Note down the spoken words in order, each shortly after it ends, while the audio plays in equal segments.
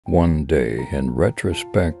One day, in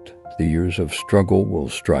retrospect, the years of struggle will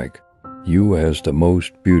strike you as the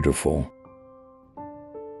most beautiful.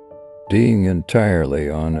 Being entirely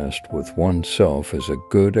honest with oneself is a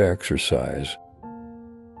good exercise.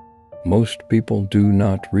 Most people do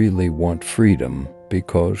not really want freedom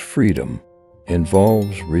because freedom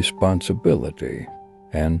involves responsibility,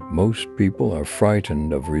 and most people are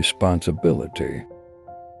frightened of responsibility.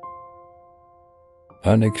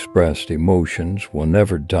 Unexpressed emotions will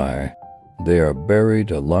never die. They are buried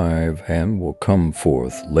alive and will come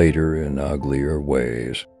forth later in uglier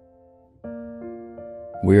ways.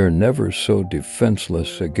 We are never so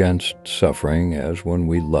defenseless against suffering as when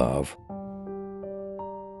we love.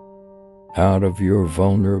 Out of your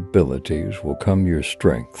vulnerabilities will come your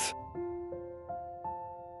strength.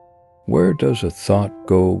 Where does a thought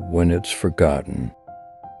go when it's forgotten?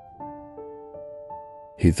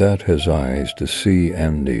 He that has eyes to see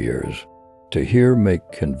and ears to hear may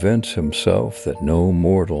convince himself that no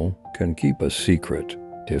mortal can keep a secret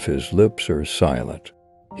if his lips are silent.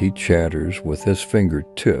 He chatters with his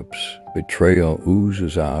fingertips, betrayal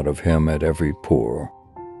oozes out of him at every pore.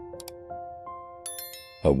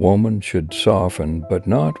 A woman should soften but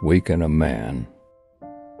not weaken a man.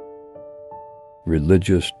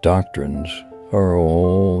 Religious doctrines are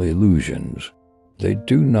all illusions. They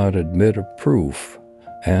do not admit a proof,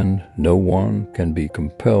 and no one can be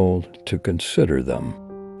compelled to consider them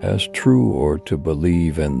as true or to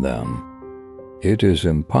believe in them. It is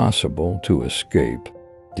impossible to escape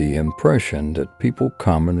the impression that people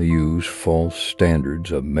commonly use false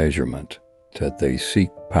standards of measurement, that they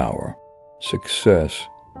seek power, success,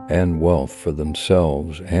 and wealth for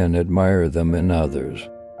themselves and admire them in others,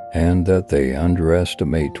 and that they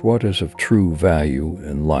underestimate what is of true value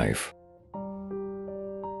in life.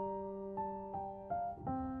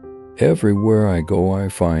 Everywhere I go, I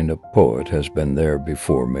find a poet has been there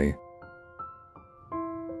before me.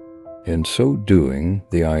 In so doing,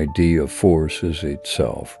 the idea forces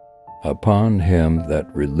itself upon him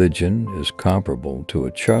that religion is comparable to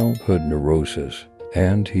a childhood neurosis,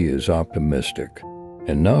 and he is optimistic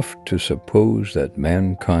enough to suppose that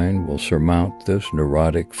mankind will surmount this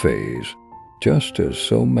neurotic phase, just as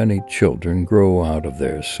so many children grow out of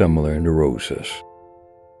their similar neurosis.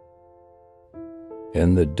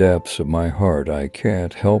 In the depths of my heart, I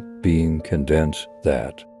can't help being convinced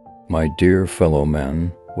that my dear fellow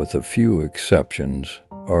men, with a few exceptions,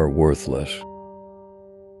 are worthless.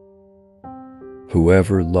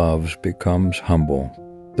 Whoever loves becomes humble.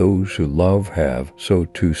 Those who love have, so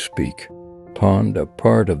to speak, pawned a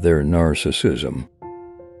part of their narcissism.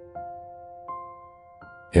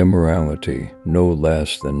 Immorality, no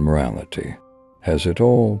less than morality, has at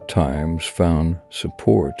all times found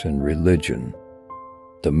support in religion.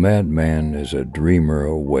 The madman is a dreamer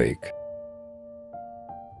awake.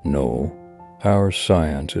 No, our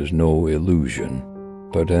science is no illusion,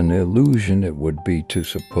 but an illusion it would be to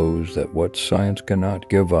suppose that what science cannot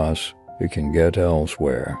give us, it can get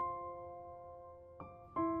elsewhere.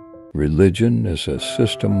 Religion is a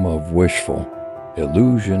system of wishful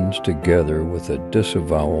illusions together with a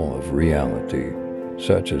disavowal of reality,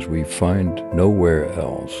 such as we find nowhere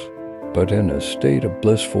else. But in a state of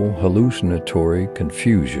blissful hallucinatory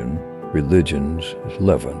confusion, religion's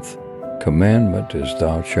 11th commandment is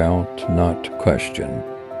thou shalt not question.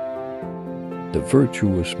 The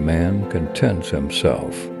virtuous man contents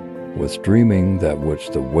himself with dreaming that which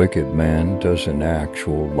the wicked man does in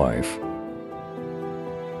actual life.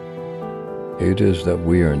 It is that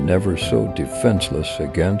we are never so defenseless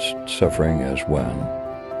against suffering as when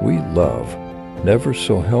we love, never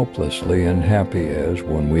so helplessly unhappy as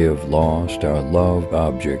when we have lost our loved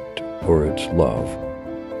object or its love.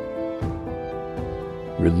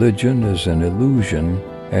 Religion is an illusion,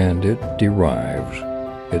 and it derives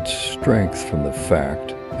its strength from the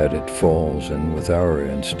fact that it falls in with our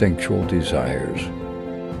instinctual desires.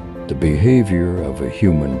 The behavior of a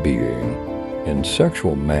human being in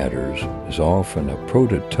sexual matters is often a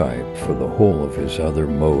prototype for the whole of his other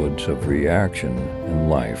modes of reaction in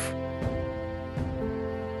life.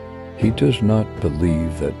 He does not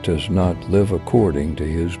believe that does not live according to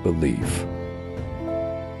his belief.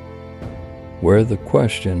 Where the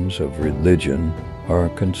questions of religion are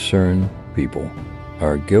concerned, people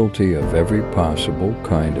are guilty of every possible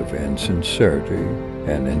kind of insincerity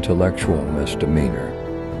and intellectual misdemeanor.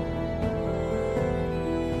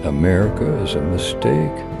 America is a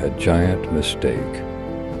mistake, a giant mistake.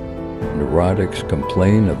 Neurotics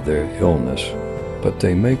complain of their illness, but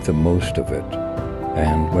they make the most of it.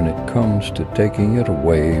 And when it comes to taking it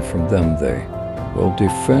away from them, they will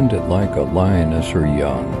defend it like a lioness her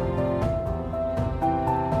young.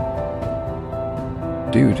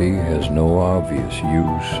 Duty has no obvious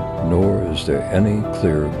use, nor is there any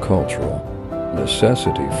clear cultural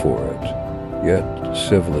necessity for it, yet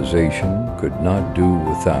civilization could not do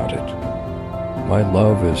without it. My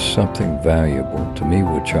love is something valuable to me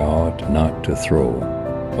which I ought not to throw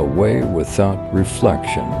away without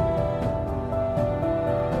reflection.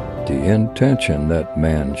 The intention that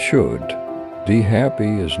man should be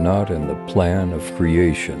happy is not in the plan of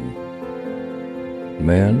creation.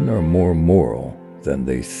 Men are more moral than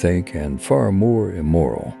they think and far more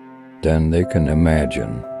immoral than they can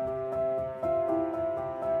imagine.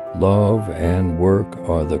 Love and work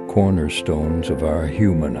are the cornerstones of our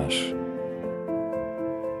humanness.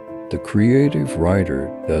 The creative writer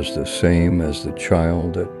does the same as the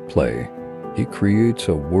child at play. He creates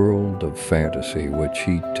a world of fantasy which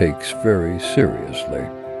he takes very seriously.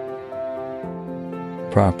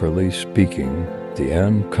 Properly speaking, the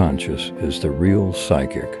unconscious is the real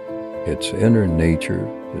psychic. Its inner nature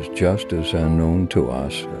is just as unknown to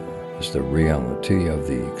us as the reality of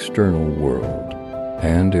the external world,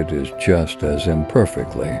 and it is just as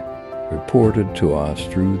imperfectly reported to us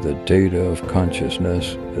through the data of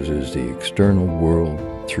consciousness as is the external world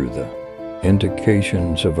through the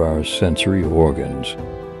indications of our sensory organs.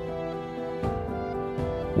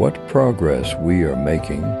 What progress we are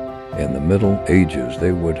making! In the Middle Ages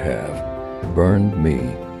they would have burned me.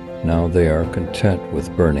 Now they are content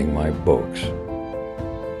with burning my books.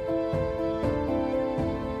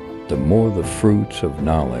 The more the fruits of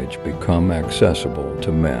knowledge become accessible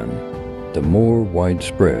to men, the more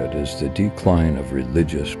widespread is the decline of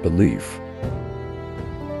religious belief.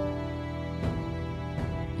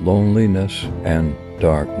 Loneliness and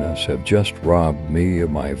darkness have just robbed me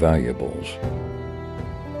of my valuables.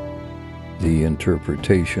 The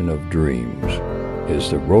interpretation of dreams is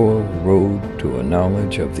the road to a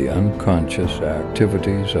knowledge of the unconscious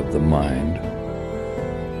activities of the mind.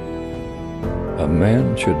 A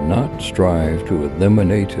man should not strive to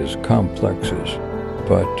eliminate his complexes,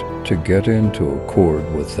 but to get into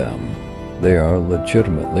accord with them. They are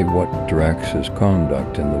legitimately what directs his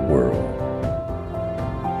conduct in the world.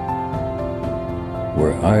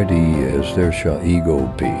 Where ID is, there shall ego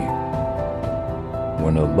be.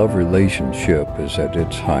 When a love relationship is at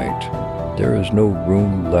its height, there is no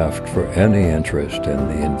room left for any interest in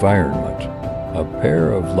the environment. A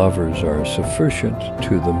pair of lovers are sufficient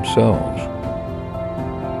to themselves.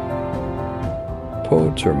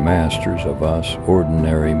 Poets are masters of us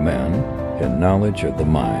ordinary men in knowledge of the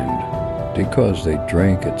mind, because they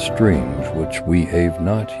drank its streams which we have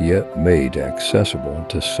not yet made accessible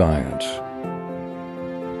to science.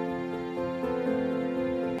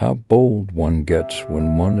 How bold one gets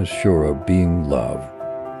when one is sure of being loved.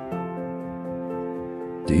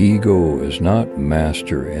 The ego is not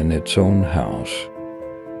master in its own house.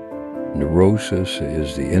 Neurosis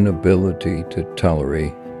is the inability to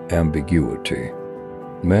tolerate ambiguity.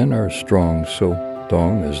 Men are strong so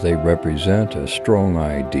long as they represent a strong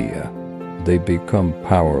idea. They become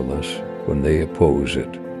powerless when they oppose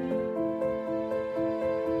it.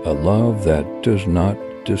 A love that does not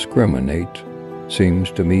discriminate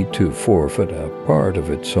seems to me to forfeit a part of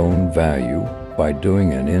its own value by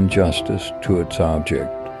doing an injustice to its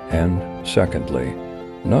object, and secondly,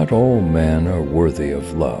 not all men are worthy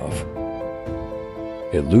of love.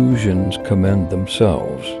 Illusions commend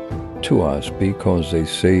themselves to us because they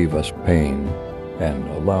save us pain and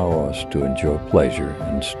allow us to enjoy pleasure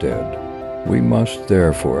instead. We must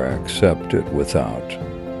therefore accept it without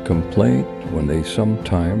complaint when they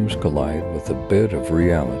sometimes collide with a bit of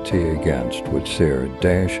reality against which they are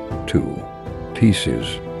dashed to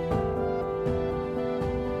pieces.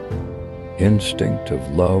 Instinct of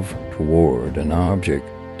love toward an object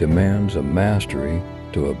demands a mastery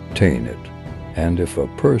to obtain it, and if a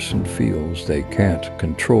person feels they can't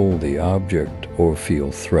control the object or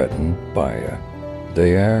feel threatened by it,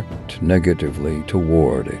 they act negatively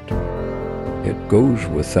toward it. It goes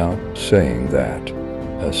without saying that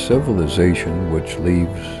a civilization which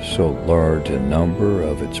leaves so large a number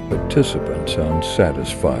of its participants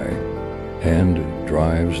unsatisfied and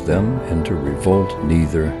drives them into revolt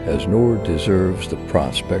neither has nor deserves the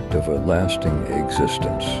prospect of a lasting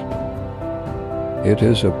existence. It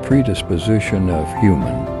is a predisposition of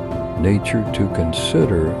human nature to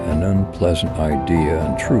consider an unpleasant idea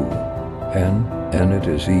untrue, and it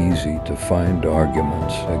is easy to find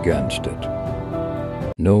arguments against it.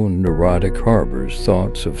 No neurotic harbors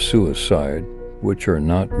thoughts of suicide which are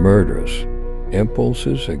not murderous,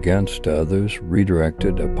 impulses against others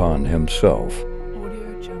redirected upon himself.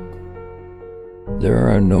 There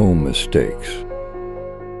are no mistakes.